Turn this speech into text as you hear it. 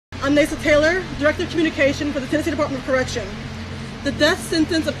I'm Nasa Taylor, Director of Communication for the Tennessee Department of Correction. The death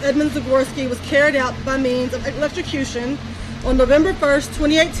sentence of Edmund Zagorski was carried out by means of electrocution on November 1st,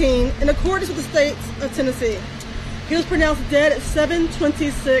 2018, in accordance with the states of Tennessee. He was pronounced dead at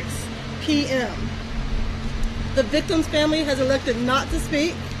 7:26 p.m. The victim's family has elected not to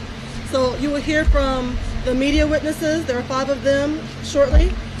speak, so you will hear from the media witnesses. There are 5 of them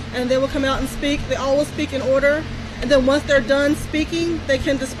shortly, and they will come out and speak. They all will speak in order, and then once they're done speaking, they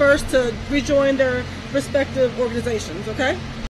can disperse to rejoin their respective organizations, okay?